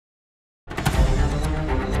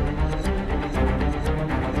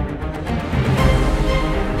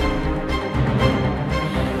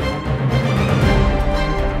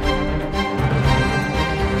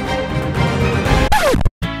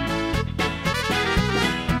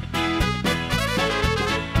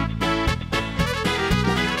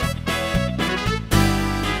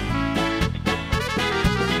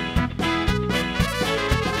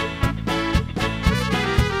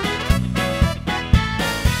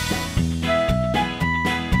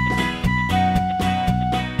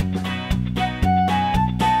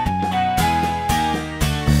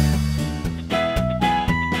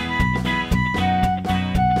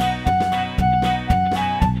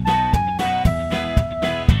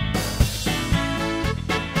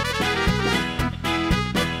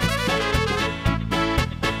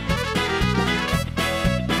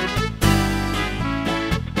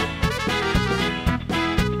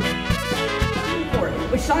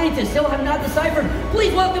scientists still have not deciphered.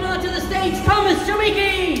 Please welcome onto the stage, Thomas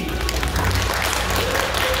Chomiki!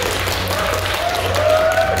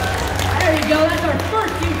 There you go, that's our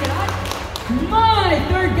first team tonight. My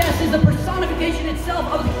third guest is the personification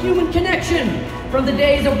itself of the human connection. From the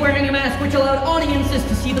days of wearing a mask which allowed audiences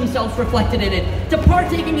to see themselves reflected in it, to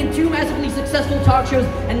partaking in 2 massively successful talk shows,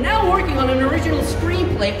 and now working on an original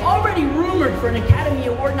screenplay already rumored for an Academy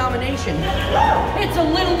Award nomination. It's a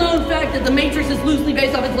little known fact that The Matrix is loosely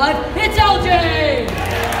based off his life. It's LJ!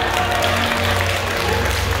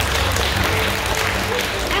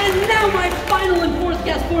 And now my final and fourth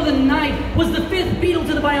guest for the night was the 5th Beatle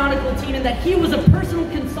to the Bionicle team, in that he was a personal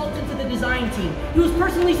consultant to the design team. He was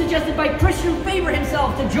personally suggested by Christian Favor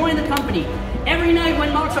himself to join the company. Every night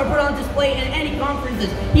when mocks are put on display at any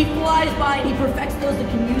conferences, he flies by and he perfects those that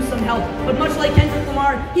can use some help. But much like Kendrick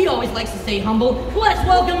Lamar, he always likes to stay humble. Let's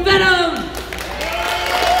welcome Venom!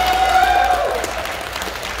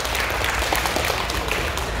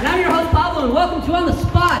 And I'm your host, Pablo, and welcome to On the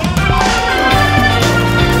Spot.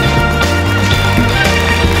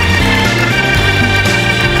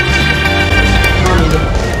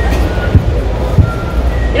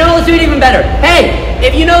 You know, let's do it even better. Hey,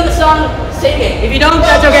 if you know the song, sing it. If you don't,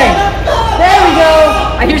 that's okay. There we go.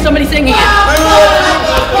 I hear somebody singing it. Oh,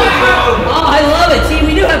 I love it. See,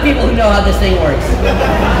 we do have people who know how this thing works.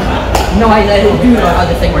 No, I do know how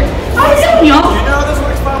this thing works. How are you doing, y'all? You know how this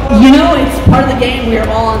works, Pablo? You know, it's part of the game. We are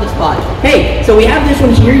all on the spot. Hey, so we have this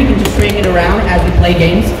one here. You can just swing it around as we play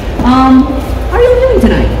games. How are you doing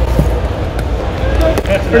tonight?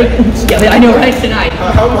 Yeah, I know, right? Tonight.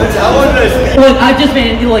 How much? Look, I've just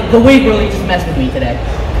been, like, the wig really just messed with me today.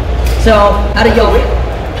 So, how do y'all?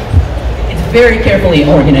 It's very carefully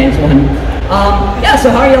organized one. Yeah,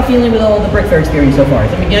 so how are y'all feeling with all the Brick Fair experience so far?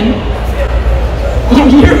 Is it good? You're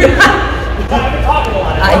good. I've been talking a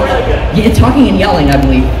lot. It's really good. Yeah, talking and yelling, I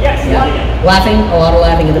believe. Yes, yeah. Laughing. A lot of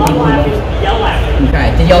laughing at the people. Yell laughing.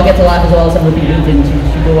 Okay. Did y'all get to laugh as well as some of the people who didn't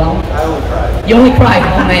do well? I only cried. You only cried?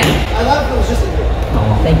 Oh, man. I laughed, it was just a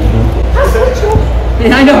Oh, thank you.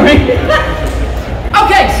 I know, right?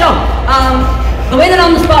 Okay, so, the way that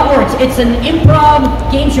On the Spot works, it's an improv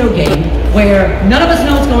game show game where none of us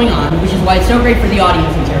know what's going on, which is why it's so great for the audience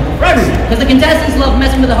and terrible for everyone. Because the contestants love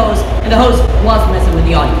messing with the host, and the host loves messing with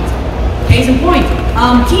the audience. Case in point,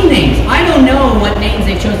 team names. I don't know what names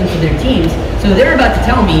they've chosen for their teams, so they're about to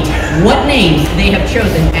tell me what names they have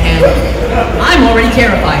chosen, and I'm already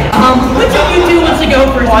terrified. Which of you two wants to go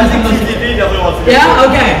first? Oh, I think TTV definitely wants to go. Yeah?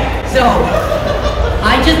 Okay. So,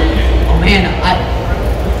 oh man,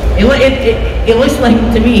 it looks like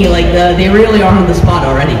to me like they really are on the spot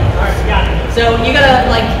already. Alright, you got it. So you gotta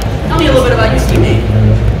tell me a little bit about your team name.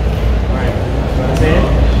 Alright. Want to say it?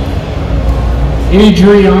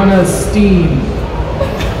 Adriana Steen.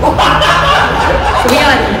 So we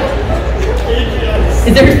got.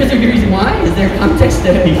 Is there a specific reason why? Is there context to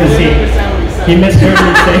it? Because he misheard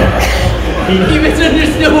me say. He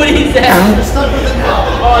misunderstood what he said. I'm stuck with it now.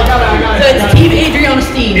 Oh, I got it. So it's Team Adriana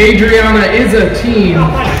Steen. Adriana is a team.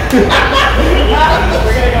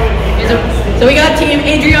 So we got Team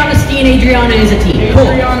Adriana Steen. Adriana is a team.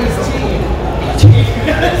 Cool. Adriana's team.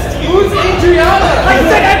 Who's Adriana? I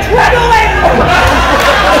said adrenaline!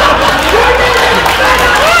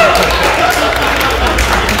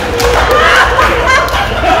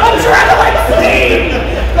 Adrenaline Steve!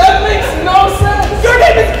 That makes no sense. Your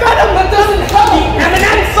name is Venom! That doesn't help.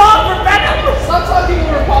 Eminem song for Venom! Stop talking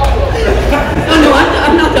over Pablo. Oh no,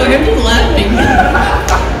 I'm not talking. I'm just laughing.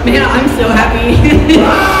 Man, I'm so happy.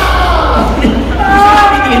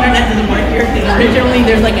 The internet doesn't work here because originally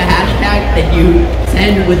there's like a hashtag that you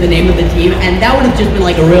send with the name of the team, and that would have just been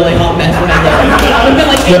like a really hot mess right there. It would have been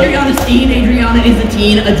like Adriana Steen, Adriana is a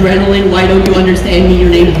teen, adrenaline, why don't you understand me, your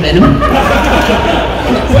name is Venom.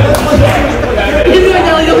 It's like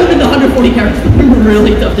that, like those have been the 140 characters,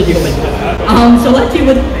 really tough to deal with. So let's see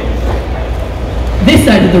what this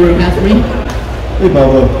side of the room has for me. Hey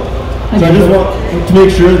Pablo. So I just want to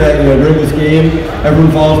make sure that during this game,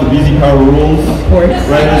 everyone follows the BZPower rules. Of course.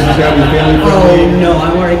 Right? It's just gotta be family friendly. Oh no,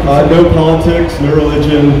 I'm already. No politics, no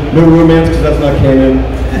religion, no romance because that's not canon.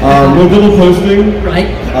 No double posting.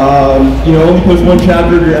 Right. Only post one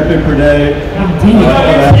chapter of your epic per day.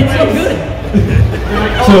 It's so good.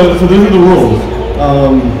 So those are the rules.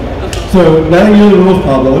 So now that you know the rules,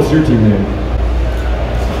 Pablo, what's your team name?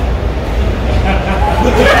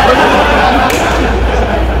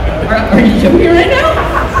 Are you joking right now?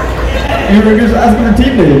 You were just asking your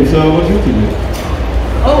team name, so what's your team name?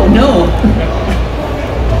 Oh no.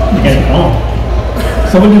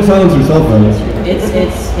 Someone can silence your cell phone.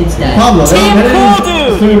 It's that. Pablo, Team Cool Dude!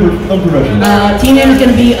 So unprofessional. Team name is going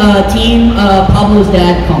to be Team Pablo's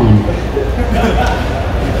dad, Colin.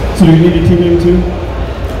 So do you need a team name too?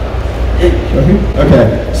 Okay.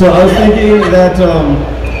 So I was thinking that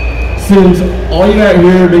since all you got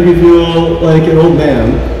here make me feel like an old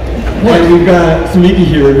man, and we've got Samiki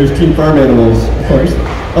here, who's Team Farm Animals, of course.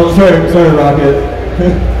 Oh, sorry, Rocket.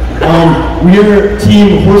 We're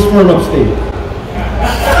Team Horse Farm Upstate.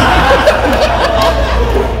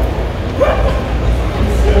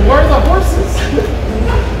 Where are the horses?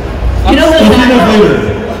 You know We'll see that what?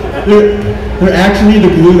 later. They're actually the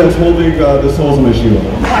glue that's holding the soles of my shoe. You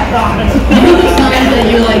know those times that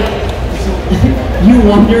you like, you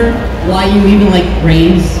wonder why you even like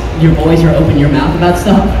raise your voice or open your mouth about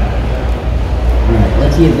stuff? Alright,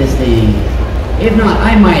 let's see if this thing, if not,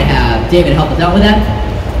 I might have David help us out with that.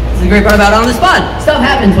 This is the great part about On the Spot. Stuff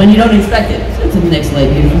happens when you don't expect it. So to the next slide,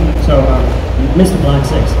 beautiful. So, Mr. Black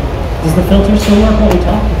 6, does the filter still work while we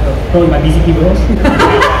talk? Going by BZP rules?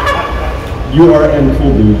 You are and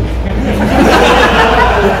cool dude.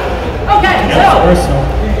 Okay, so.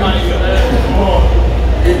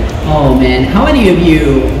 Oh man, how many of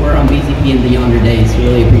you were on BZP in the yonder days?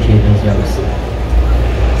 Really appreciate those jokes.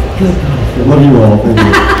 Good God, I feel Love you all. Thank you.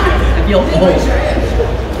 I feel old.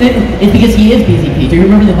 It's because he is BZP. Do you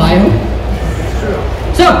remember the bio?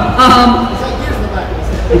 So,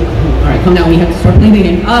 alright, come down. We have to start playing the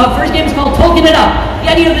game. First game is called Tolkien It Up. The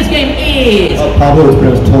idea of this game is. Pablo is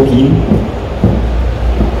pronounced Tolkien.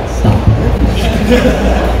 Stop.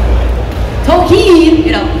 Tolkien,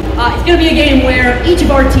 it's going to be a game where each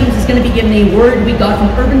of our teams is going to be given a word we got from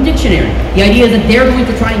Urban Dictionary. The idea is that they're going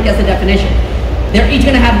to try and guess the definition. They're each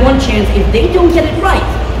going to have one chance. If they don't get it right,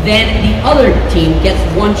 then the other team gets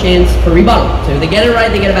one chance for rebuttal. So if they get it right,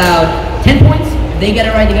 they get about 10 points. If they get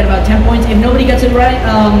it right, they get about 10 points. If nobody gets it right,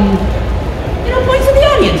 points to the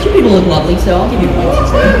audience. You people look lovely, so I'll give you points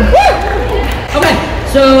instead. Okay,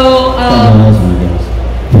 so, man,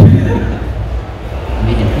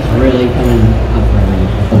 he's really coming up for everything.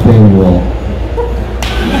 I'll play the wall.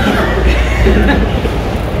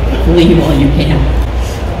 Leave while you can.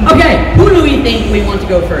 Okay, who do we think we want to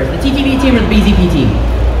go first? The TTV team or the BZP team?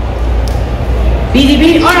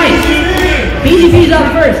 BZP? Alright! BZP's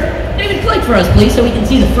up first. David, click for us, please, so we can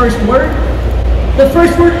see the first word. The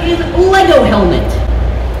first word is Lego helmet.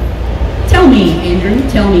 Tell me, Andrew,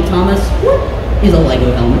 tell me, Thomas, what is a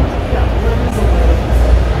Lego helmet?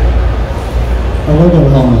 A Lego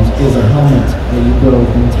helmet is a helmet that you build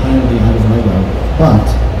entirely out of Lego, but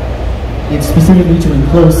it's specifically to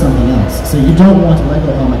enclose something else. So you don't want a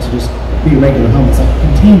Lego helmet to just be a regular helmet. It's like a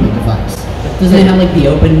containment device. Doesn't it have like the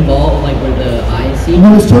open vault, like where the eyes see?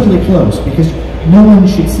 No, it's totally closed because no one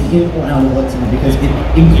should see in or out of what's in it because it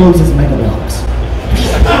encloses Mega Blocks.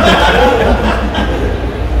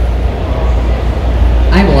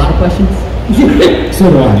 I have a lot of questions. So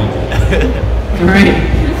do I. Alright.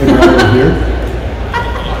 Right here.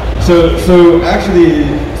 So actually,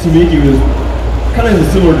 Samiki was kind of in the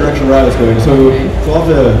similar direction where I was going. So I'll have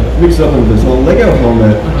to mix it up a little bit. So a Lego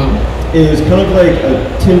helmet is kind of like a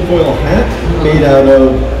tinfoil hat made out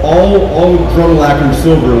of all drum lacquered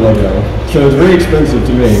silver Lego. So it's very expensive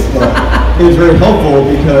to make, but it's very helpful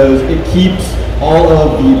because it keeps all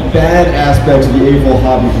of the bad aspects of the AFOL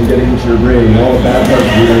hobby from getting into your brain, all the bad parts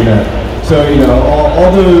of the internet. So,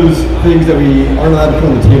 all those things that we aren't allowed to put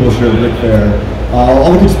on the table here at Brick Fair,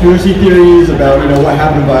 all the conspiracy theories about, what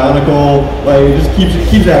happened to Bionicle, like, it just keeps you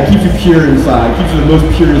pure inside, keeps you the most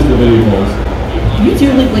purest of AFOLs. You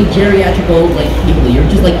two look like geriatrical, people. You're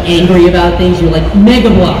just, angry about things. You're like, Mega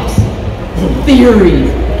Blocks. Theories.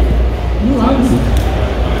 You love me.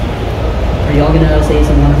 Are y'all gonna say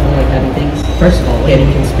some wonderful, happy things? First of all,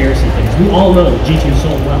 getting conspiracy things. We all know G2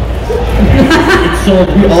 sold well. It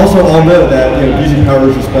sold. We also all know that BZPower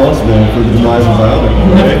is responsible for the demise of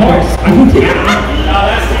Bionicle, right? Of course.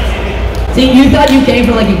 See, you thought you came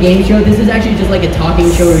for a game show. This is actually just a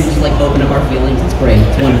talking show where you just open up our feelings. It's great.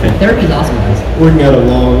 It's wonderful. Therapy's awesome, guys. Working out a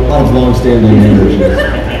lot of long-standing issues.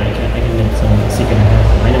 I can admit some secret I have.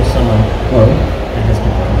 I know someone that has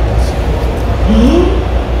been this.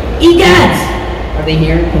 EGADs! Are they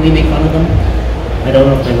here? Can we make fun of them? I don't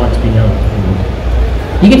know if they want to be known.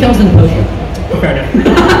 You can tell us in the post show. Fair enough.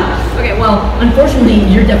 Okay, well, unfortunately,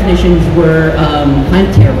 your definitions were kind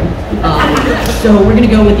of terrible. So we're going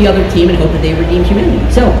to go with the other team and hope that they redeem humanity.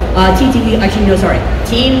 So, TTV, actually, no, sorry.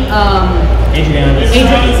 Team, Adriana's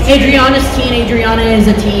team. Adriana is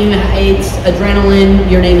a team. It's Adrenaline.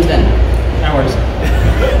 Your name is Ben. That works.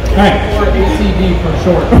 Alright. Or ATV for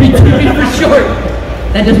short. ATV for short.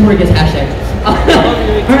 That doesn't work as hashtag.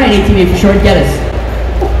 Alright, ATV for short, get us.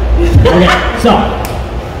 Okay, so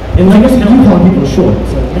And Lego You helmet, call people short,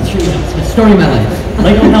 so That's true. It's the story of my life.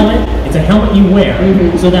 Lego helmet, it's a helmet you wear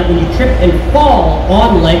so that when you trip and fall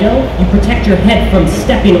on Lego, you protect your head from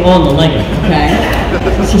stepping on the Lego. Okay.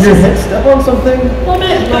 Does your head step on something? Well,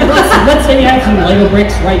 man, let's say you have some Lego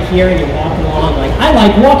bricks right here and you're walking along like, I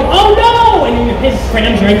like walking, oh no! And your head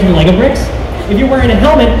crams right into the Lego bricks. If you're wearing a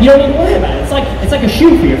helmet, you don't need to worry about it. It's like a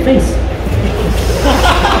shoe for your face.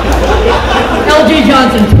 LJ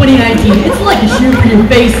Johnson, 2019. It's like a shoe for your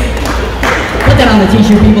face. Put that on the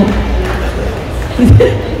t-shirt, people.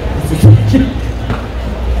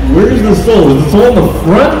 Where's the soul? Is the soul in the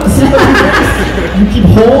front? You keep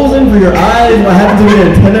holes in for your eyes. What happens if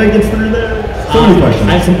an antenna gets through there? So many questions. I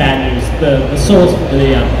have some bad news. The soles,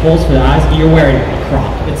 the holes for the eyes, you're wearing a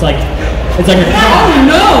crop. It's like a crop. Oh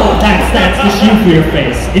no! That's the shoe for your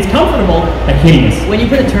face. It's comfortable, but hideous. When you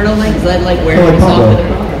put a turtleneck, is that like wearing Oh, like a sock Pablo. with a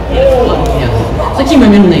crop? Yeah. It's actually my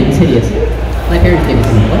middle name. It's hideous. My parents gave it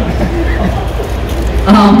to me. What?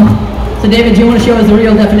 So David, do you want to show us the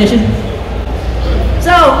real definition?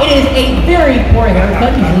 So, it is a very poor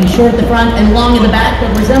haircut, usually short at the front and long in the back, that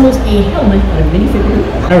resembles a helmet on a minifigure.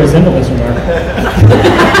 I resemble this remark.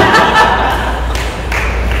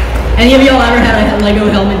 Any of y'all ever had a Lego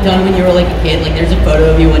helmet done when you were like a kid? Like there's a photo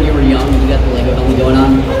of you when you were young and you got the Lego helmet going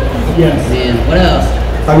on? Yes. Man, what else?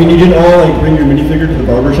 I mean, you didn't all like bring your minifigure to the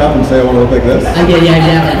barber shop and say, I want to look like this? I get, yeah,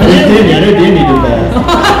 I exactly. did did that.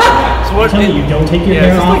 So what? I'm telling you, don't take your Yeah,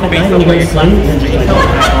 hair it's off like at night based when you on go to what sleep and then just like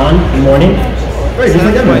back on in the morning. Right, just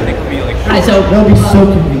like I Edwin. think would be like. Alright, so, that'll be so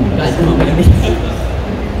convenient. guys, come on, we're gonna end you.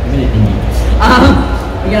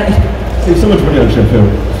 We gotta, Save so much money on shampoo.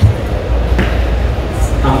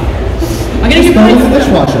 I'm gonna give Throw in points. the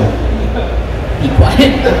dishwasher. Be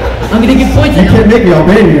quiet. I'm gonna give points You to can't make me, I'll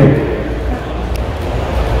ban you.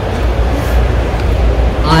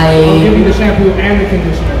 I'll give you the shampoo and the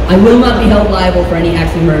conditioner. I will not be held liable for any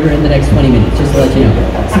acts of murder in the next 20 minutes, just to let you know.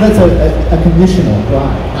 So that's a conditional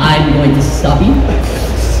bribe. I'm going to stop you.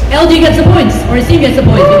 LG gets the points, or his team gets the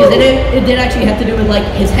points, because it did actually have to do with like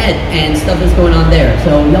his head and stuff that's going on there.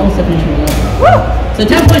 So y'all's definition was So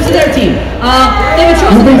 10 points to their team. David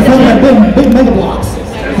Schultz. You're being fun of big mega blocks.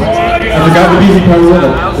 I forgot the BZPower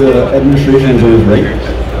that the administration is always right.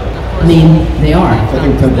 I mean, they are. I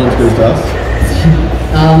think 10 points goes to us.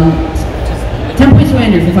 10 points to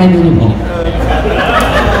Andrew for finding the loophole.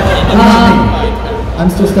 I'm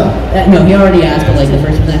still stuck. No, he already asked, but like the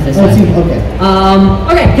first person asked Oh, this see, okay.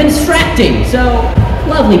 Okay, constructing. So,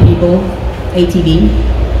 lovely people, ATV.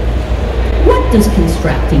 What does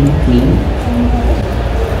constructing mean?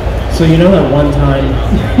 So you know that one time,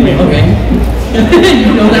 Okay.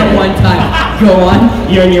 You know that one time. Go on.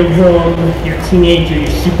 you're in your room, you're a teenager,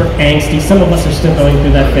 you're super angsty. Some of us are still going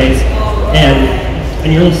through that phase,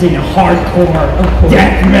 and you're listening to hardcore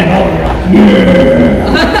death metal.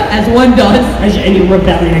 Yeah. As one does. And you're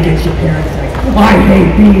rebelling against your parents, like I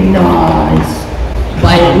hate being nice.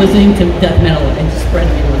 By listening to death metal and spreading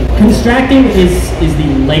it like Constructing is the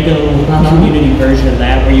Lego community version of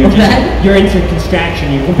that, where you're into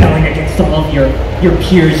construction, you're rebelling against all of your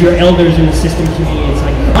peers, your elders in the system community. It's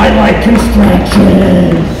like, I like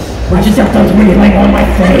construction. I just have those wheeling on my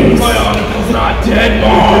face. My uncle's not dead,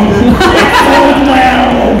 Mom. Oh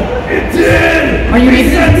well. It did. Are you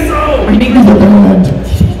making said this? so. Are you making this up?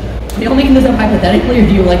 Are you making this up hypothetically, or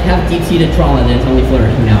do you like have deep-seated trauma that it's only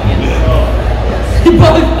flourishing now again?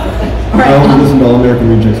 Both. All right. I only listen to All American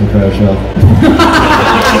Rejects and Cryo Shell.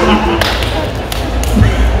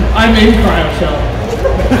 I'm in Cryo Shell.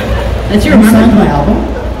 That's your You signed my remember. album?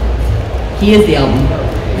 He is the album.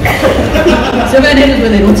 So Van hit us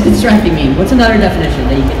with it. What's constructing mean? What's another definition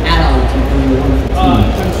that you can add on to your wonderful team?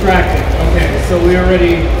 Contracting. Okay, so we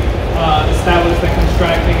already established that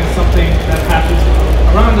contracting is something that happens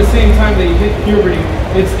around the same time that you hit puberty.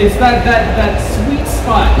 It's that sweet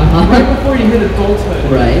spot right before you hit adulthood,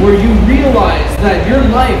 Right. where you realize that your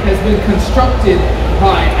life has been constructed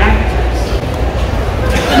by actors.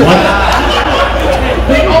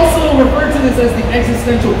 They also refer to this as the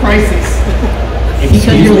existential crisis.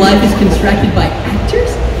 Because your life is constructed by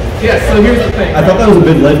actors? Yes, so here's the thing. I thought that was a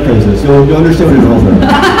big life crisis. You'll understand what it is.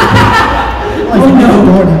 Oh no!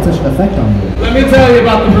 The Lord had such an effect on you. Let me tell you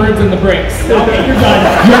about the birds and the bricks. Okay, you're done.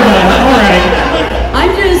 You're done. All right.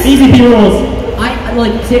 I'm just. BZP rules.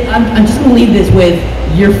 I'm just gonna leave this with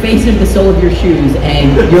your face is the sole of your shoes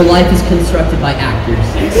and your life is constructed by actors.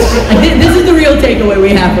 This is the real takeaway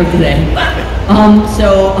we have for today.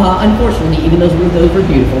 Unfortunately, even those were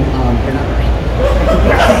beautiful, they're not right.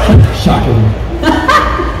 Shocking.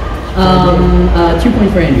 2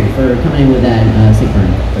 points for Andrew for coming in with that sick burn.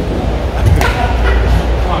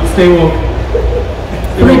 Stay woke.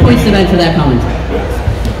 3 points to Ben for that comment.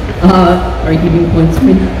 Are you keeping points for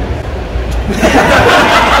me?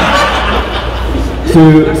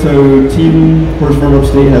 So Team Horse Farm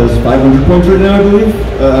Upstate has 500 points right now, I believe.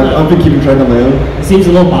 I've been keeping track on my own. It seems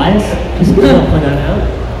a little biased. Just don't point that out.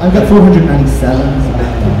 I've got 497.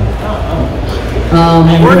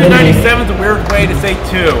 497 is a weird way to say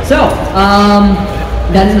 2. So,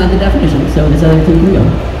 that is not the definition, so this other team can go.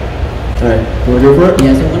 Alright, you wanna go for it?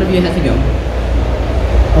 Yeah, so one of you has to go.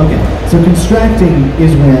 Okay, so constructing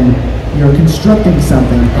is when you're constructing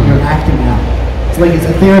something and you're acting out. It's like it's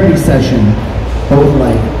a therapy session, but with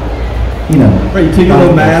like, you know. Right, you take a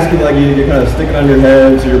little mask and like you kind of stick it on your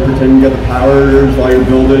head, so you're pretending you got the powers while you're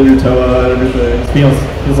building your toa and everything.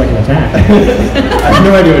 Feels like an attack. I have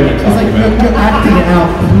no idea what you're It's talking like about. you're acting it out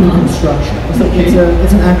through construction.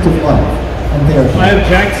 It's an act of love and therapy. I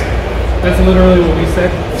object. That's literally what we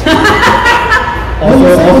said. Well, you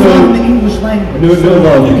said it was Also, not in the English language. no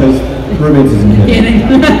love because romance isn't Kidding.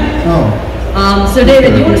 Oh. So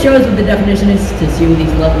David, do you want to show us what the definition is to see what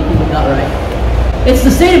these lovely people got right? It's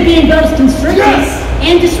the state of being both constricting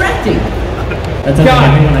and distracting. That's like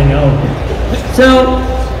everyone I know. So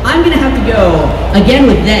I'm gonna have to go again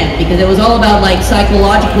with them because it was all about like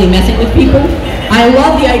psychologically messing with people. I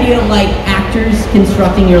love the idea of like actors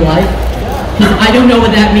constructing your life. Because I don't know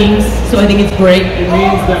what that means, so I think it's great. It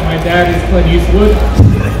means that my dad is Clint Eastwood.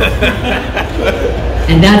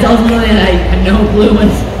 And that's also something that I have no clue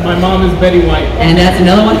what. My mom is Betty White. And that's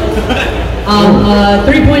another one.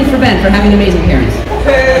 3 points for Ben for having amazing parents.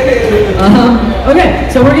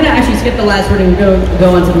 Okay, so we're gonna actually skip the last word and go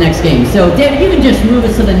on to the next game. So David, you can just move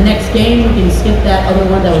us to the next game. We can skip that other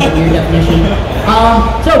one that was a weird definition.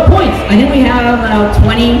 So points. I think we have about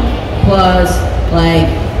 20 plus like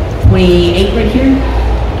 28 right here.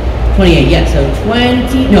 28, yeah. So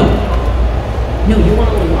 20. No, you want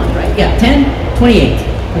only one, right? Yeah, 10, 28.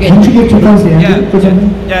 Okay. Didn't you give 2 points to Andrew for something?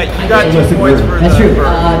 Yeah, you got 2 points for That's true.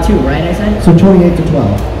 the 2, right? I said. So 28 to 12.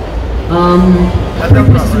 3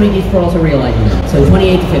 points to Mickey for also realizing that. So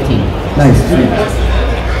 28 to 15. Nice.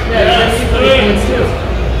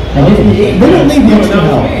 I did. They don't need the extra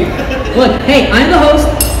help. Look, hey, I'm the host.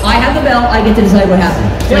 I have the bell. I get to decide what happens.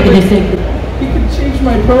 So I can just take. You can change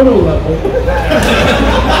my proto level.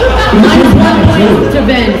 Minus 1 point to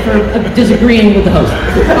Ben for disagreeing with the host.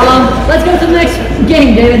 Let's go to the next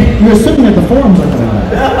game, David. You're assuming that the forums are coming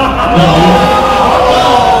back.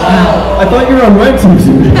 I thought you were on red team.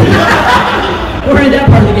 We're in that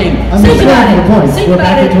part of the game. I'm Think just about waiting it. for points. Think We're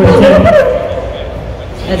about back it. into it.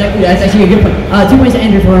 That's actually a good point. 2 points to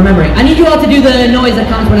Andrew for remembering. I need you all to do the noise that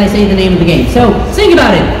comes when I say the name of the game. So, think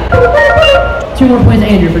about it. 2 more points to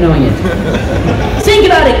Andrew for knowing it. Think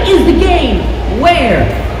about it is the game where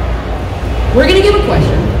we're going to give a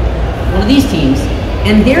question, one of these teams,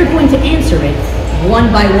 and they're going to answer it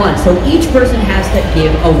one by one. So each person has to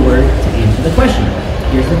give a word to answer the question.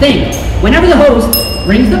 Here's the thing. Whenever the host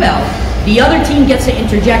rings the bell, the other team gets to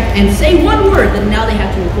interject and say one word that now they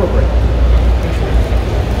have to incorporate.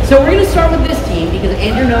 So we're going to start with this team because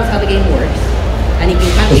Andrew knows how the game works, and he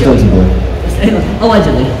can kind of show you.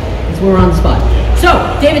 Allegedly. That's where we're on the spot. So,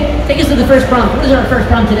 David, take us to the first prompt. What is our first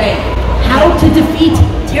prompt today? How to defeat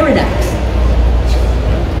Pterodax.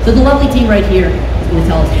 So the lovely team right here is going to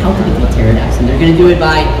tell us how to defeat Pterodax, and they're going to do it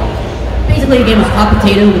by basically a game of hot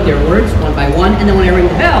potato with their words, one by one, and then when I ring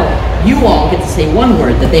the bell, you all get to say one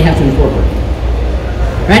word that they have to incorporate.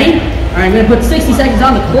 Ready? All right, I'm going to put 60 seconds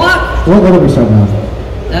on the clock. What letter are we starting on?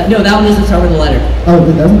 No, that one doesn't start with a letter. Oh,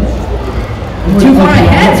 it doesn't? Too far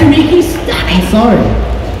ahead, Sumiki. Stop I'm it. sorry.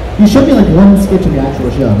 You showed me like one sketch of the actual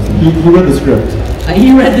show. So. He read the script.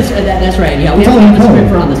 He read this. That's right. Yeah, we have to have the script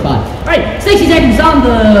for on the spot. All right, 60 seconds on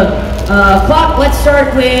the clock. Let's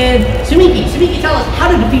start with Sumiki. Sumiki, tell us how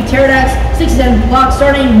to defeat Pterodax. 60 seconds clock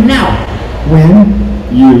starting now. When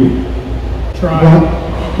You Try.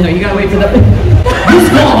 No, you gotta wait for the.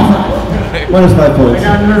 minus 5 points.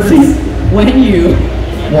 I'm nervous. When you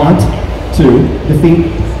want To defeat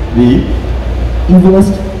the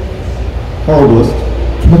evilest horriblest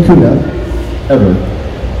Makuta, ever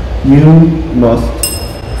you must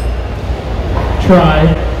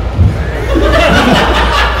Try.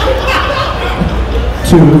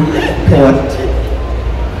 to collect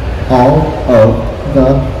all of the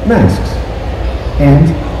masks. and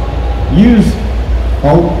Use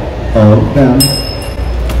all of them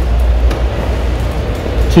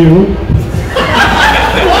Two.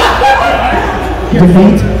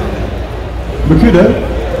 defeat Makuta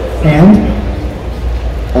and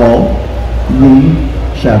all the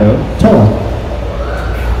shadow Toa.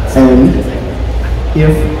 and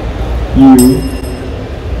If you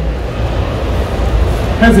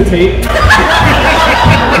Hesitate.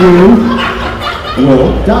 you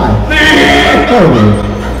will die.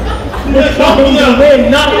 Horribly. We're trying to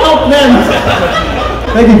win, not help them.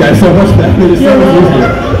 Thank you guys so much for that. It is so much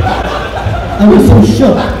easier. I was so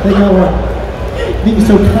shook that y'all were being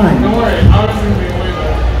so kind. Don't worry, I was going to be way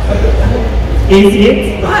better. Is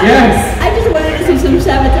it? Yes. I just wanted to see some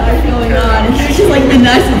sabotage going on, and it's just like the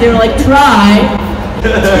nicest. They were like, try.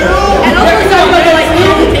 And all of a sudden, they're like,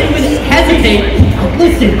 hesitate.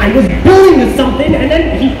 Listen, I was building something, and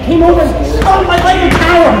then he came over and stole my Lego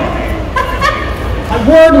tower. My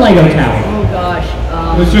word Lego tower. Oh gosh.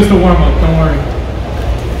 It was just a warm-up, don't worry.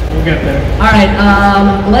 We'll get there. All right,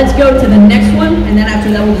 let's go to the next one, and then after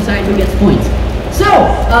that we'll decide who gets points. So,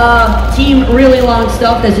 team really long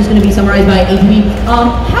stuff that's just going to be summarized by ATV.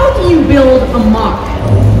 How do you build a mock?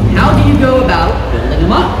 How do you go about building a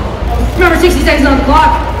mock? Remember, 60 seconds on the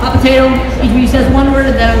clock, hot potato, each of you says one word,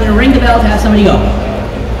 and then I'm going to ring the bell to have somebody go.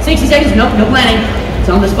 60 seconds, nope, no planning, it's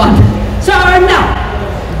on the spot. So, now.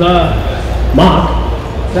 The Mock.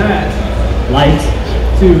 that Light.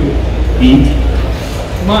 to Beat.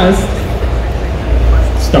 must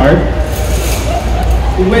Start.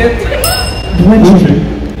 with Drenching.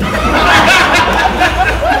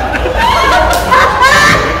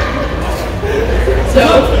 So,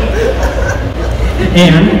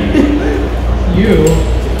 And you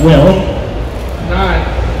will not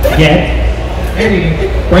get any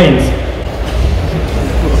brains.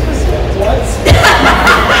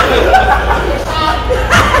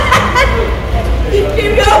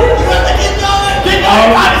 keep going.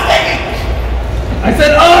 I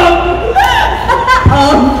said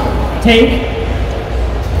Take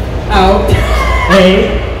out a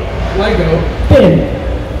Lego bin.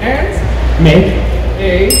 and Make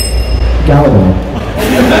a Gallagher.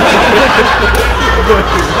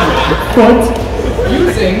 foot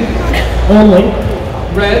using only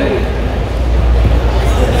red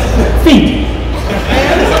feet.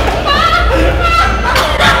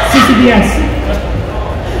 CCBS.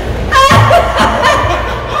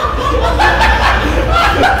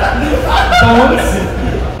 bones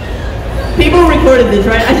People recorded this,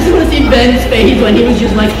 right? I just want to see Ben's face when he was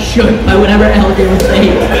just like shook by whatever else they were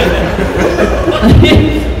saying.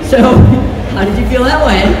 So, how did you feel that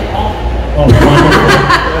way? Oh,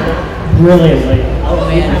 wonderful. Brilliantly. Oh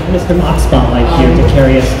man. Mr. Mock Spotlight here to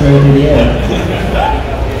carry us through to the end.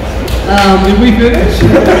 did we finish?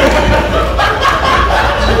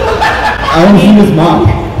 I want to see this mock.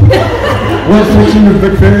 What section of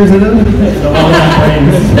Vic Fair is it in? All that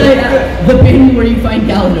brains. The bin where you find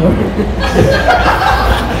Galador.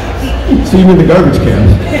 So you mean the garbage can?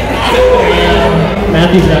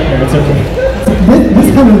 Matthew's not here, it's okay. This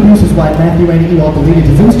kind of abuse is why Matthew and Ewald deleted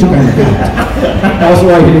his Instagram account. Also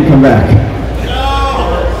why he didn't come back.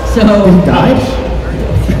 So, He died?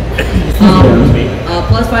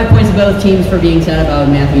 plus 5 points to both teams for being sad about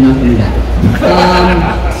Matthew not coming back.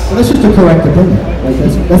 Well, that's just a correct opinion. Like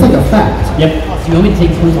that's like a fact. Yep. Do you want me to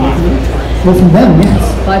take points away from you? Well, from them, yes.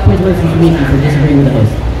 5 points away from Miki for disagreeing with the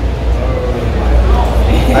host.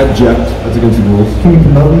 I object. That's against the rules. Can you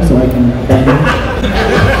promote me so I can bang him?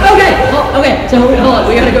 Okay, so hold on,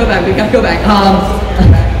 we gotta go back,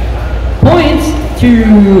 points to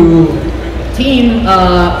team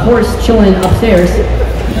horse chilling upstairs.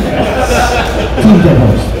 Team Dead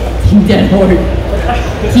Horse. Team dead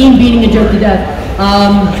horse. Team beating a joke to death.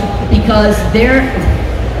 Because their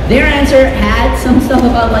answer had some stuff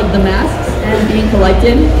about like the masks and being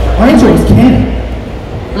collected. Our answer was canon.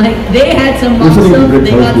 Like they had some mock This is a stuff. good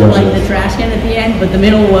They got to post, like yeah. the trash can at the end, but the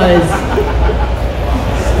middle was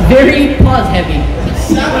very pause heavy.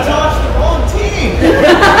 Sabotage the wrong team!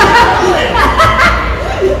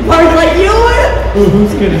 Parts like you were. Ooh,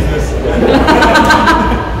 whose kid is this?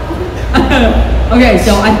 Okay,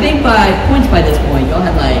 so I think by points by this point, y'all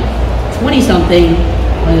had like 20 something,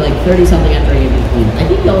 only like 30 something after I gave you points. I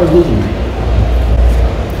think y'all are losing right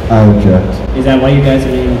now. I object. Is that why you guys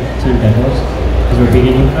are named Team Dead Horse? Because we're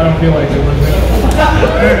beating you? I don't feel like it was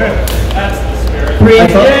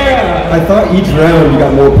I thought each round you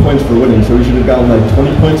got more points for winning, so we should have gotten like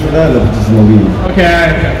 20 points for that, and that puts us in the lead.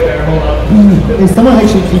 Okay, hold up. Is someone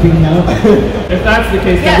actually keeping count? If that's the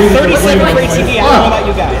case, Yeah, then we 37 for points. ATV. I don't know about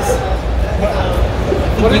you guys.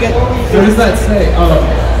 What does that say? Oh,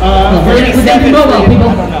 With that mobile, people.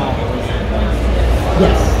 I don't know.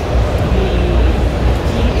 Yes.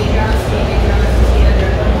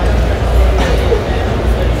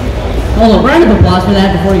 Hold on, round of applause for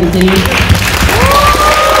that before we continue.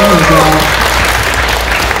 oh my god.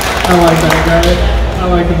 I like that guy. I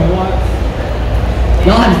like him a lot.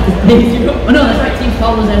 Y'all have zero. Oh no, that's right. Team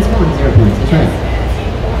Paul was at his phone. 0 points. That's right.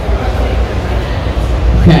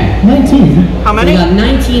 Okay. 19. How many? They got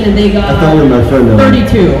 19 and they got I thought we were my friend now.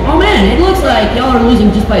 32. Oh man, it looks like y'all are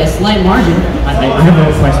losing just by a slight margin. I have a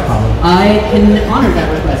request, Colin. I can honor that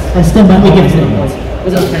request. I stand by my Can we give point. him a point?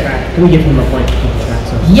 What's up? Can we give him a point to keep track?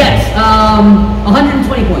 So. Yes,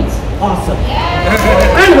 120 points. Awesome.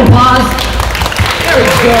 Round of applause. There we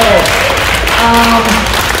go.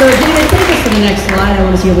 So David, take us to the next slide. I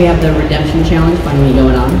want to see if we have the redemption challenge finally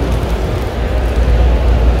going on.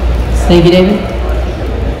 Thank you, David.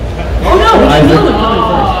 Oh no, we got Dylan coming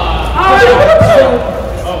first.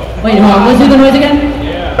 Wait, hold on. Let's do the noise again.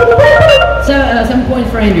 So, 7 points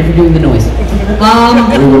for Andrew for doing the noise. Are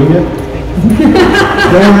we winning it?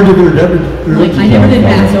 Don't ever do the redemption. I never did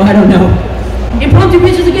math, so I don't know. Impromptu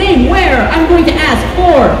pitch is a game where I'm going to ask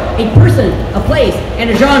for a person, a place, and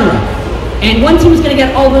a genre. And one team is going to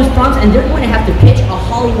get all those prompts, and they're going to have to pitch a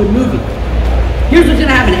Hollywood movie. Here's what's going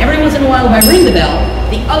to happen. Every once in a while, if I ring the bell,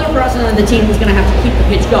 the other person on the team is going to have to keep the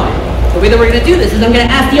pitch going. The way that we're going to do this is I'm going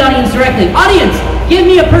to ask the audience directly. Audience, give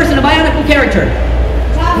me a person, a bionicle character.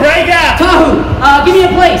 Rega! Tahu, give me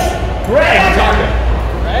a place. Greg!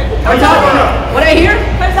 What did I hear?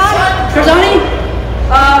 Curzani?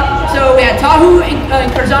 So we had Tahu and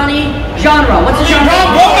Curzani. Genre. What's the genre?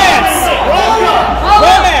 Romance!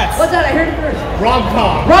 Romance! What's that? I heard it first.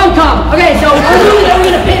 Rom-com. Rom-com. Okay, so the movie that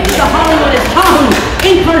we're going to pick to Hollywood is Tahu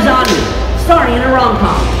and Curzani, starring in a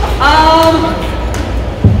rom-com.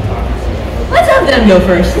 Let's have them go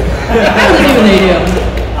first. Let's see what they do.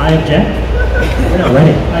 I object. We're not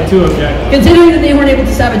ready. I too object. Considering that they weren't able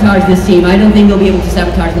to sabotage this team, I don't think they'll be able to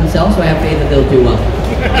sabotage themselves, so I have faith that they'll do well.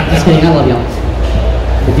 Just kidding, I love y'all.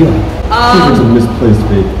 But do It's a misplaced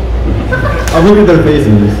faith. I look at their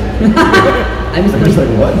faces. I I'm just misplaced,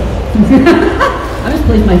 like, what? I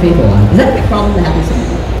misplaced my faith a lot. Is that a big problem that happens to me?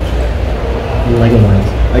 Lego lines.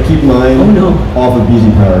 I keep mine Oh, no. off of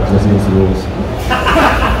BZPower because that's against the rules.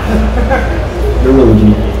 They're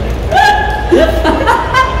religion.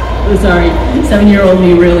 Oh, sorry, 7-year-old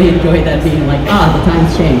me really enjoyed that being like, the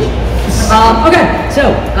times changed. Okay,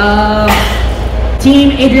 so,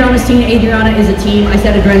 team, Adriana's team. Adriana is a team. I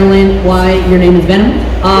said adrenaline. Why? Your name is Venom.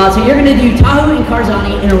 So you're going to do Tahu and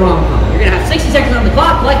Curzani in a rom-com. You're going to have 60 seconds on the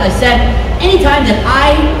clock. Like I said, anytime that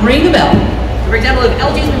I ring the bell, so for example, if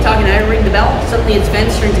LG's been talking and I ring the bell, suddenly it's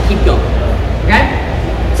Ven's turn to keep going. Okay?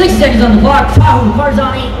 60 seconds on the clock. Tahu,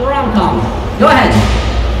 Curzani, rom-com. Go ahead.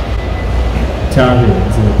 Tahu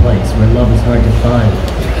is in a place where love is hard to find.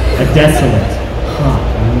 A desolate, hot,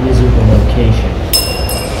 and miserable location.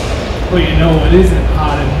 Well, you know what isn't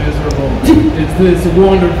hot and miserable is this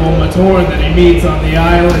wonderful Matoran that he meets on the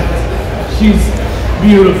island. She's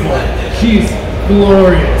beautiful. She's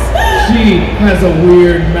glorious. She has a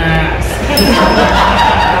weird mask.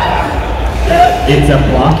 It's a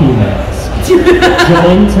blocky mask.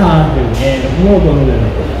 Join Tahu and Wobo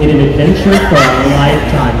in an adventure for a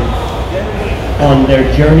lifetime on their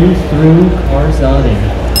journey through Curzani.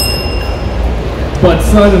 But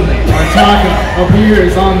suddenly, Artaka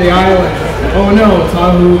appears on the island. Oh no,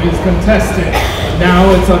 Tahu is contestant.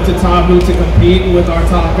 Now it's up to Tahu to compete with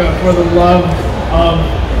Artaka for the love of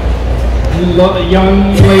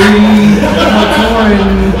young lady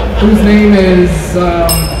Matoran, whose name is,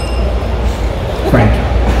 Frank.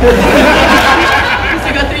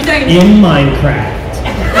 I got 3 seconds. In Minecraft.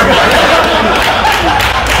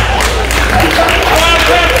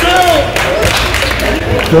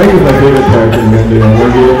 Frank is my favorite character in the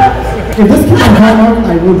movie. If this came on Hallmark, I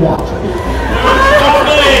would watch it.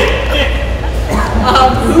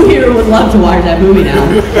 Who here would love to watch that movie now?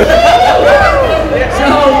 So,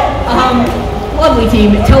 lovely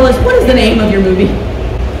team, tell us, what is the name of your movie?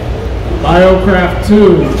 Biocraft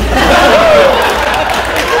 2.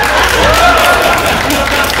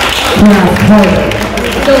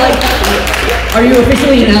 So, like, are you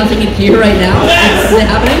officially announcing it here right now? Is it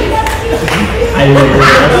happening? I didn't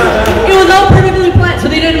realize. It was all perfectly planned, so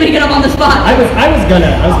they didn't make it up on the spot. I was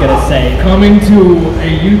gonna say. Coming to a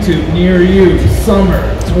YouTube near you, summer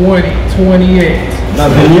 2028.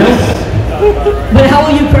 Not videos? But how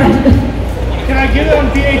will you crash? Can I get it on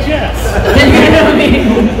VHS?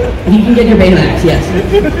 You can get your Betamax, yes.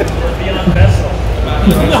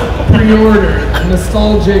 Pre-order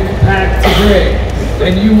Nostalgic Pack today,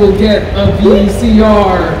 and you will get a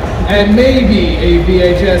VCR and maybe a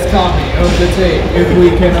VHS copy of the tape if we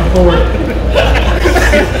can afford it.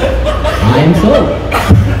 I am sold.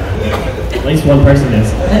 At least one person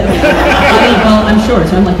is. Well, I'm short,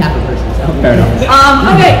 so I'm like half a person. So. Fair enough.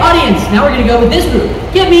 Okay, audience. Now we're gonna go with this group.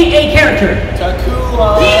 Give me a character.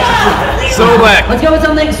 Solek. Let's go with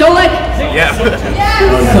something. Solek. Yeah.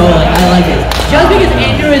 Solek. I like it. Just because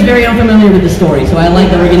Andrew is very unfamiliar with the story, so I like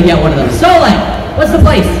that we're gonna get one of them. Solek. What's the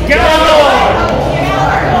place? Galador?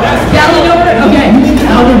 Okay.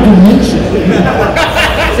 Outer dimension.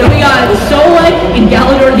 So we got Solek in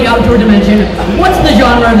Galador, the Outdoor Dimension. What's the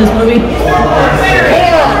genre of this movie?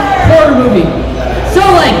 Horror movie.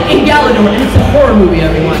 Solek in Galador, and it's a horror movie,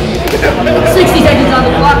 everyone. 60 seconds on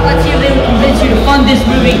the clock. Let's see if they will convince you to fund this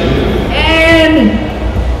movie. And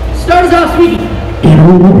start us off, sweetie. In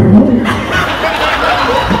a world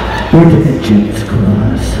where dimensions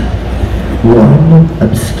cross, one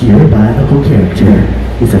obscure biological character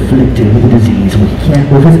is afflicted with a disease where he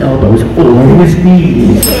can't move his elbows or his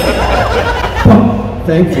knees. But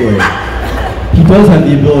thankfully, he does have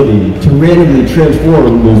the ability to randomly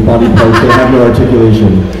transform those body parts that have no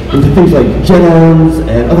articulation into things like jet arms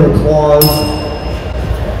and other claws.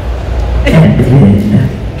 And then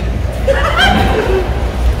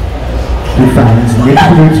he finds Nick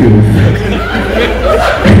Bluetooth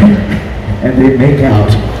and they make out.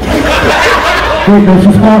 Wait, no,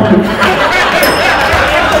 she's hard.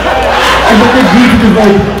 And then Jesus is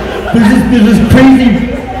like, there's this crazy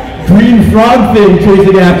green frog thing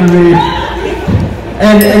chasing after me.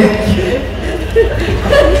 And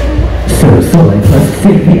So Solek must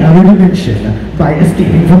save the outer dimension by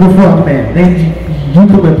escaping from the frogman named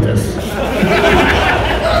Eucalyptus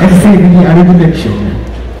and saving the outer dimension.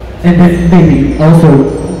 And then maybe also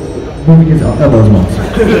moving his elbows once.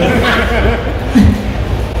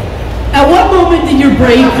 At what moment did your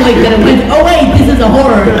brain click that it went, oh wait, this is a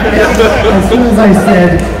horror? As soon as I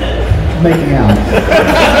said making out.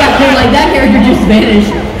 Yeah, they're like, that character just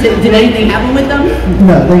vanished. Did anything happen with them?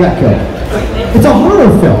 No, they got killed. It's a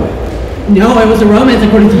horror film. No, it was a romance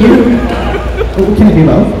according to you. Can it be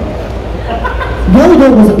both?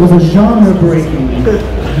 Galador was a genre-breaking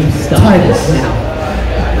title.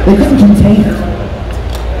 Now. They couldn't contain it.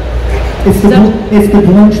 It's the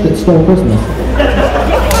Grinch that stole Christmas.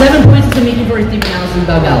 7 points to Miki for his deep analysis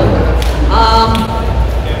about Galador.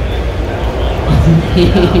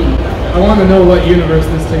 I want to know what universe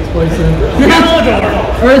this takes place in.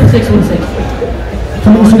 Earth 616.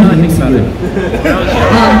 Coming soon to the MCU.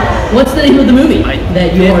 What's the name of the movie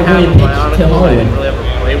that you are going to pitch to Hollywood?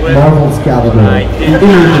 Marvel's Galador.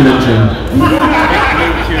 interdimension.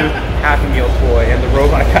 Happy Meal toy and the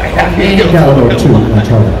robot guy Happy Meal. Galador 2,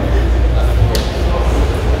 Uncharted.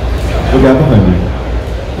 Look out behind me.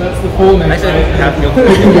 That's the full name. I said Happy Meal toy.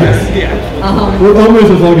 Yeah. We're almost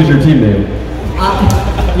as long as your team name.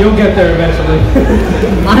 You'll get there eventually.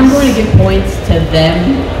 I'm going to give points to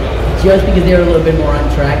them just because they're a little bit more on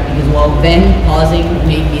track. Because while them pausing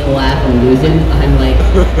made me laugh and losing, I'm like,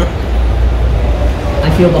 I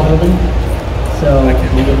feel beholden. So I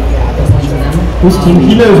give the points to them. Whose team?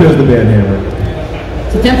 He knows who has the band hammer.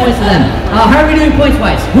 So 10 points to them. How are we doing points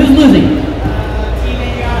wise? Who's losing?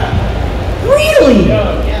 Really?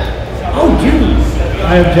 Oh, dude.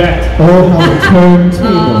 I object. Oh, how the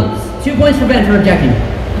turntables. 2 points for Ben for objecting.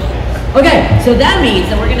 Okay, so that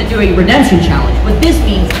means that we're going to do a redemption challenge. What this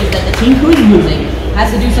means is that the team who is losing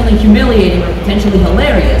has to do something humiliating or potentially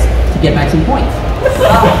hilarious to get back some points.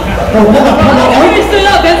 Everybody stood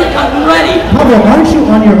up. Ben's like, I'm ready. Pablo, aren't you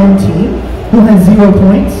on your own team who has 0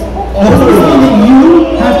 points? Does this mean that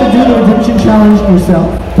you have to do the redemption challenge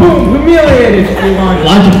yourself? Boom! Humiliated.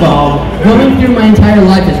 Logic bomb. Going through my entire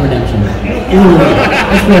life is redemption.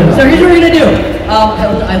 So here's what we're gonna do.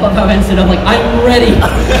 I love how Ben stood up like, I'm ready.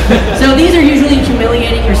 So these are usually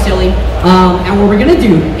humiliating or silly. And what we're gonna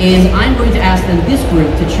do is I'm going to ask them, this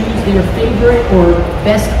group, to choose their favorite or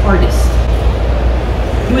best artist.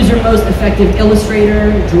 Who is your most effective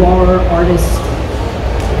illustrator, drawer, artist?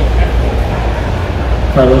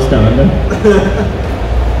 Carlos Donovan.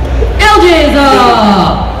 LJ is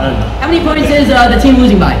up! How many points is the team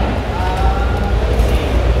losing by?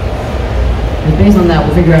 And based on that,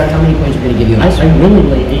 we'll figure out how many points we're going to give you. I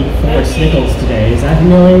willingly ate 4 Snickles today. Is that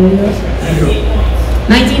humiliating you?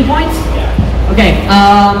 19 points? Okay,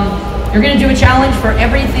 you're going to do a challenge. For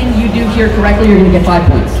everything you do here correctly, you're going to get 5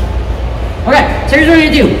 points. Okay, so here's what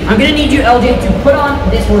we're going to do. I'm going to need you, LJ, to put on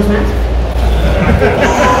this horse mask.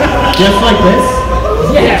 Just like this?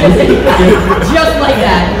 Yeah, just like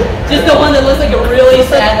that. Just the one that looks like a really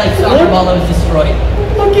sad, like, soccer ball that was destroyed.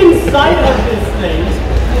 Look inside of this thing.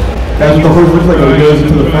 That's what the horse looks like when it goes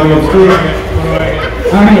into the final street.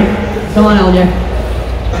 Alright, come on, LJ.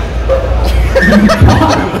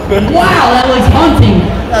 Wow, that looks haunting.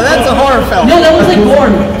 Now that's a horror film. No, that looks like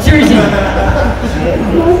porn. Seriously.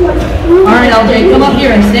 Alright, LJ, come up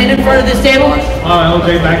here and stand in front of this table. Oh,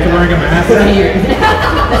 LJ back to wearing a mask. Right here.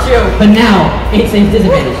 That's true. But now, it's a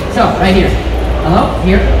disadvantage. So, right here. Hello?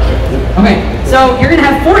 Here. Okay, so you're going to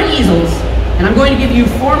have 4 easels, and I'm going to give you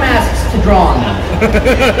 4 masks to draw on them.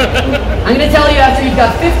 I'm going to tell you after you've got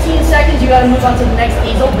 15 seconds, you got to move on to the next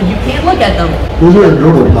easel, but you can't look at them. Those are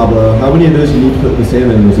adorable, Pablo. How many of those you need to put the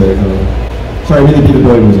Sandman mosaic on? Sorry, I mean the Peter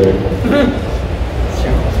Boy mosaic.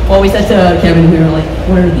 Well, we said to Kevin, we were like,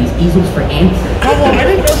 what are these, easels for ants? Oh, well, I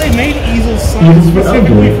didn't know they made easels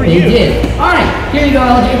specifically for They you. did. All right, here you go,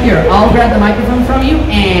 LJ. Here, I'll grab the microphone from you,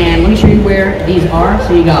 and let me show you where these are.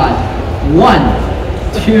 So you got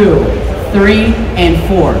 1, 2, 3, and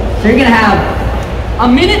 4. So you're gonna have a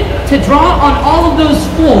minute to draw on all of those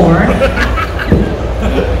 4.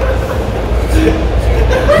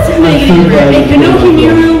 Let's make it easier. A Kanoki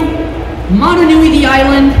Miru, Motonui the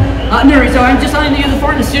island. No, so I'm just telling you the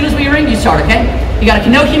 4, and as soon as we ring, you start, okay? You got a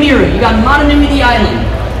Kanoki Miru, you got Motonui the island,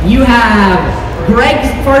 you have Greg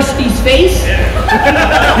Farsty's face,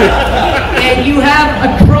 and you have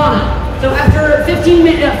a Krana. So after 15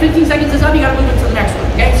 seconds is up, you gotta move into the next one,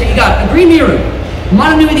 okay? So you got a Green Miru,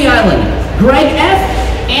 Motonui the island, Greg F,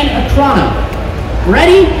 and a Krana.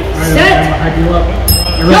 Ready, set,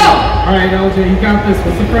 go! Alright, LJ, you got this.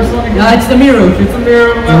 What's the first one again? It's the Miru. It's a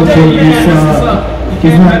mirror. LJ, you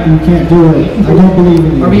can't do it. I don't believe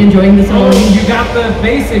in you. Are we enjoying this Oh, already? you got the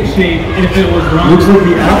basic shape if it was wrong. Looks like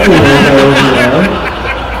the apple logo over there.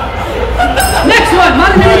 Next one,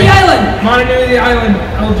 Motonui the island. Motonui the island,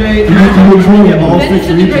 LJ. All This is 6 such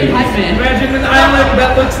a great regions. hype man. Imagine an island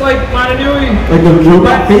that looks like Motonui. Like the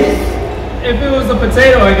robot face? If it was a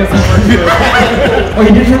potato, I guess that works too. Oh,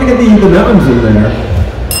 you're just trying to get the mountains in there.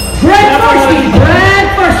 Greg Farsi! Greg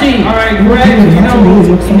Farsi! Alright, Greg, you know,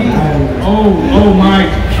 oh my.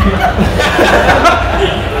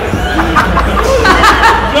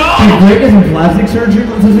 Did Greg get some plastic surgery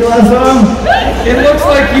since you last saw him? It looks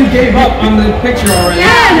like you gave up on the picture already.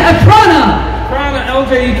 And a Krana! Krana,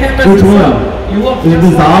 LJ, you can't mess Which this one? up. You look Is it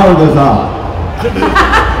just the like Za or the Za?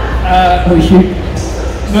 Oh shoot.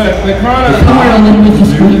 the Krana. Somewhere on the image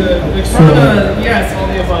is screen. The Krana, yes, all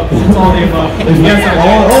the above. It's all the above. Is Yes, that LJ.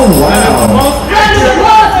 all? Oh, wow. That is the most Round of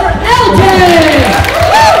applause for LJ!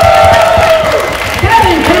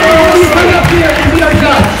 Kevin, can I have you come up here and be our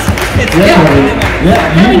judge? Yeah,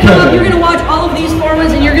 Kevin, you come up, can. you're gonna watch all of these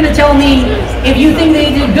formats and you're gonna tell me if you think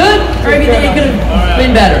they did good or if you think it could have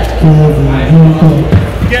been better.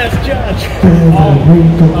 Yes, Judge.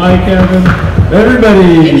 Hi, Kevin.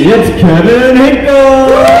 Everybody, it's Kevin Hinkle!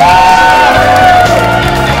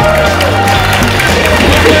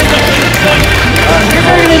 Here's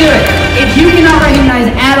how we're gonna do it. If you cannot recognize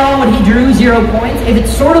at all what he drew, 0 points. If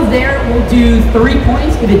it's sort of there, we'll do 3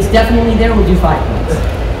 points. If it's definitely there, we'll do 5 points.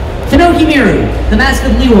 Kanoki Miru, the mask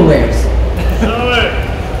that Liwa wears. Show it.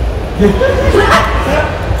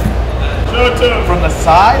 Show it to him. From the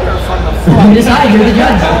side or from the You front? decide, you're the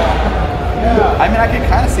judge. I mean, I can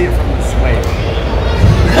kind of see it from this way.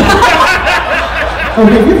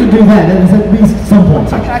 Okay, if you have to do that, then at least some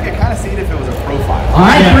points. I mean, I could kind of see it if it was a profile. All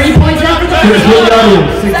right, 3 points after the first one.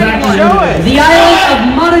 Second one. Show it. The island of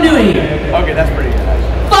Motonui. Okay, that's pretty good,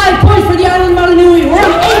 actually. 5 points for the island of Motonui. We're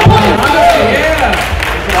on 8 points. Yeah.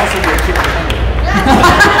 It could also be a chicken tender.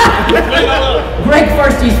 Greg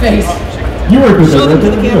Farsty's face. You work with them,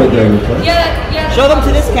 right? You work there. Yeah. Show them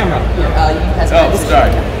to this camera. Oh,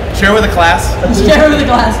 sorry. Share with the class. Share with the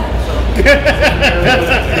glass.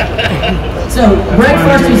 So, Greg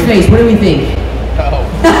Farsty's face, what do we think? Oh.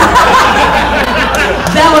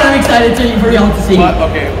 That one I'm excited for y'all to see. What?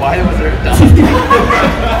 Okay, why was there a dump? It's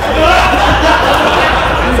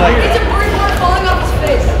like, It's a bird falling off his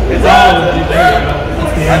face. it's all.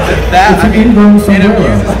 That, It's I an mean, ingrown it sombrero.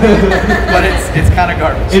 amuses me, but it's kind of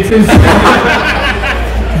garbage. It's his. 0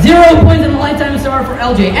 points in the lifetime star for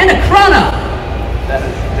LJ. And a Krana. That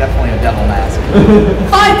is definitely a devil mask.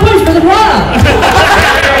 5 points for the Krana.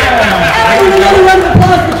 Everyone, another round of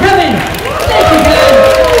applause for Kevin. Thank you, Kevin.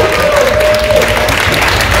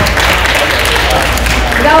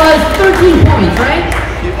 That was 13 points, right?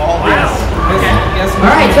 All this. Yes. All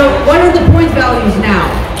right, so what are the point values now?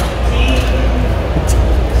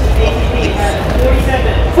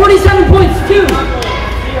 47 points, 2.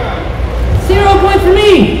 0 points for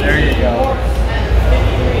me. There you go.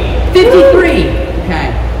 53. Okay,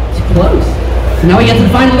 it's close. So now we get to the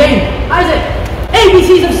final game. Isaac,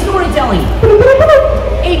 ABCs of storytelling.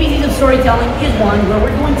 ABCs of storytelling is one where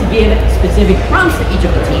we're going to give specific prompts to each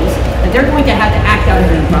of the teams that they're going to have to act out in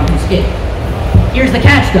an impromptu skit. Here's the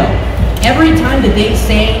catch though. Every time that they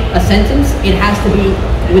say a sentence, it has to be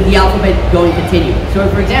with the alphabet going continue. So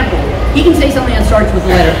for example, he can say something that starts with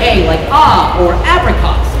the letter A, like or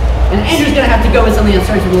apricots. And Andrew's gonna have to go with something that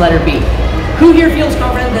starts with the letter B. Who here feels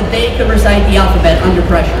confident that they could recite the alphabet under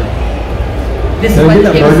pressure? This Can is I why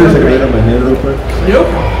get the that game is marker so so I can great. write on my hand real quick? Nope.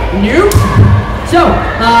 So,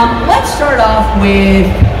 let's start off with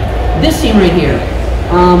this scene right here.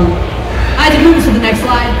 Isaac, move us to the next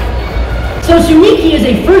slide. So Sumiki is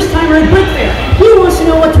a first-timer at Brick Fair. He wants to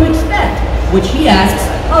know what to expect, which he asks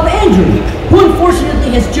of Andrew, who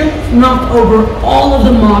unfortunately has just knocked over all of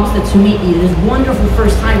the mocks that Sumiki, this wonderful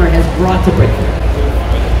first-timer, has brought to Brick Fair.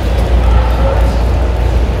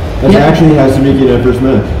 That's actually how Sumiki and I first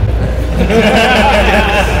met.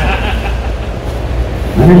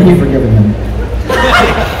 I heard you've forgiven him.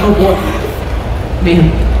 Oh boy.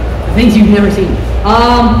 Man, things you've never seen.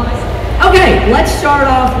 Okay, let's start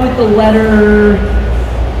off with the letter...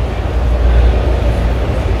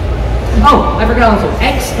 Oh, I forgot also.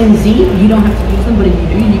 X and Z, you don't have to use them, but if you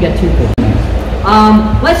do, you get 2 points.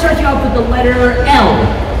 Let's start you off with the letter L.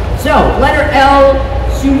 So, letter L,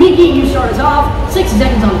 Sumiki, you start us off. 60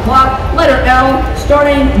 seconds on the clock. Letter L,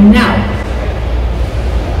 starting now.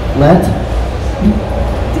 Let.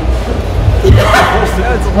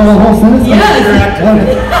 Oh, the whole sentence? Yes!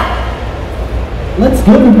 Let's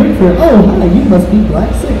go to Brick Fair. Oh, hi, you must be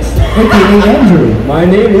Black 6, aka Andrew. My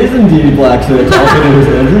name is indeed Black 6. Also known as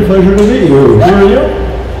Andrew. Pleasure to meet you. Who are you?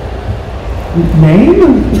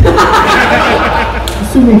 Name?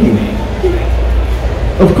 Sumiki.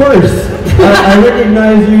 Of course. I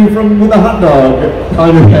recognize you with a hot dog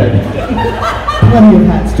on your head. Plenty of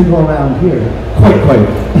hats to go around here. Quite.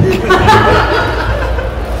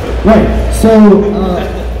 Right, so,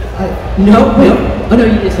 Nope. Oh no,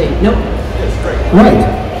 you just say nope. right.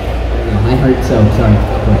 No, I heard so, sorry.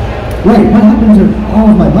 Right, what happened to all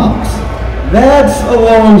of my mocks? That's a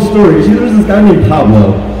long story. See, there's this guy named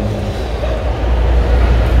Pablo.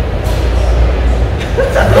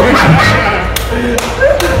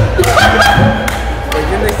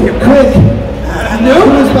 Quick! Nope.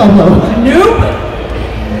 Who is Pablo? Nope.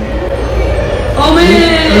 Oh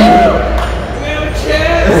man.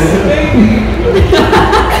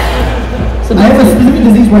 I have a specific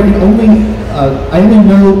disease where I can only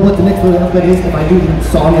know what the next letter alphabet is if I do the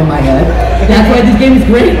song in my head. That's why this game is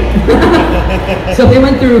great. So they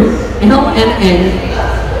went through L, M, N.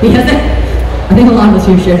 Because I think a lot of us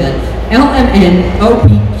here share that. L, M, N, O,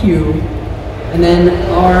 P, Q, and then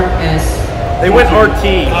R, S. They went RT.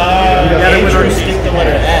 Yeah, they went RT. Skipped the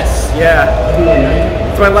letter S. Yeah.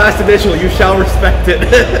 It's my last initial. You shall respect it.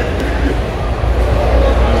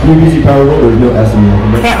 New BZPower rule, there's no S in the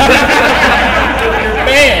alphabet. You're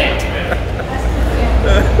banned.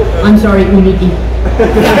 I'm sorry, Umiki.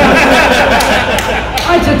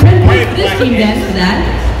 Alright, so 10 points for this team then for that.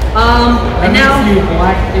 And now You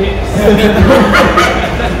Black 8.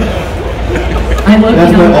 I low-key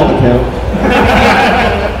That's my don't, alt account.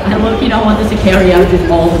 I low-key don't want this to carry out just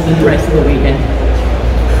all of the rest of the weekend.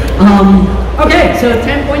 Okay, so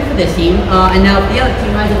 10 points for this team. And now for the other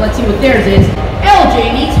team, let's see what theirs is.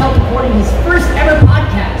 LJ needs help recording his first ever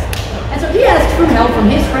podcast. And so he asks for help from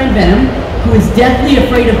his friend Venom, who is deathly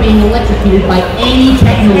afraid of being electrocuted by any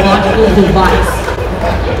technological device.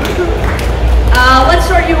 Let's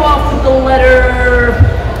start you off with the letter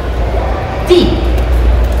D.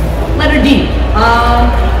 Letter D.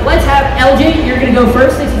 Let's have LJ, you're gonna go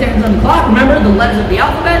first, 60 seconds on the clock. Remember the letters of the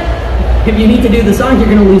alphabet. If you need to do the song, you're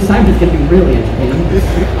gonna lose time. It's gonna be really entertaining.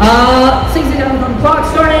 60 seconds on the clock,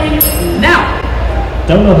 starting now.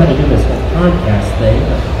 Don't know how to do this whole podcast thing,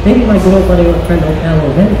 but maybe my girlfriend and friend Ocalo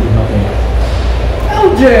Van can help me.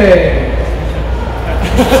 LJ!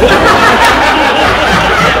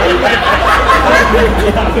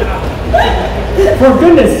 For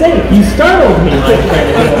goodness sake, you startled me, my friend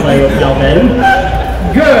Ocalo Van.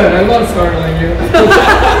 Good, I love startling you.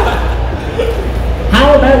 How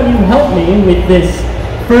about you help me with this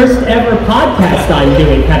first ever podcast I'm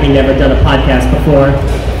doing, having never done a podcast before?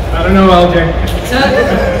 I don't know, LJ.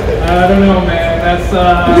 I don't know, man. That's,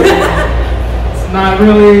 it's not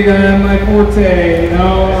really my forte, you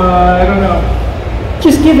know? I don't know.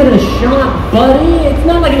 Just give it a shot, buddy. It's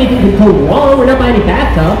not like anything could go wrong. We're not by any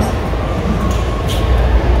bathtubs.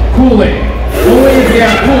 Kool-Aid. Only if you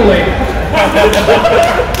have Kool-Aid.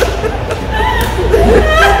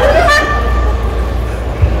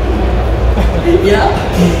 Yeah.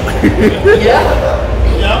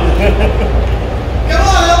 Yeah. Come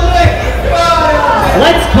on, LJ! Come on!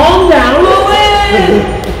 Let's calm down.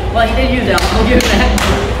 Well, he did use L. We'll give it that.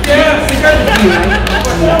 Yes!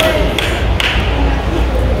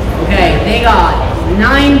 Okay, they got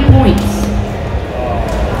 9 points.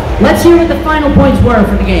 Let's hear what the final points were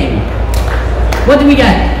for the game. What did we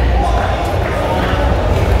get?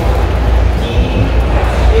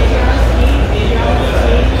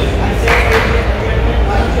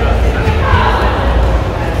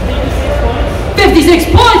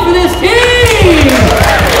 $56 points for this team!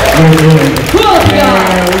 Cool.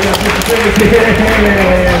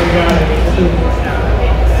 Yeah, we got it.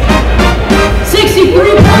 63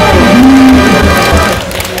 points!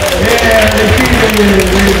 Yeah, they cheated.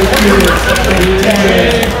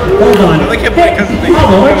 Hold on. I can't play because they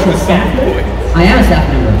Oh, actual staff. I am a staff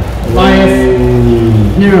member. Bias.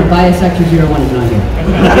 No, bias sector 01 is not here.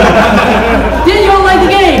 Did you all like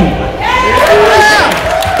the game? Yeah!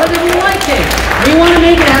 Because if you liked it, we want to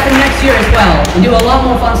make it happen next year as well. And do a lot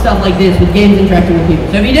more fun stuff like this with games interacting with people.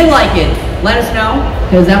 So if you did like it, let us know.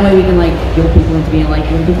 Because that way we can like guilt people into being like,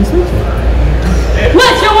 we'll do this next year.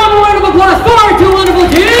 Let's show one more round of applause for our two wonderful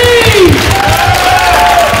teams!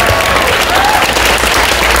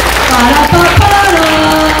 Ba-da-ba-ba-da.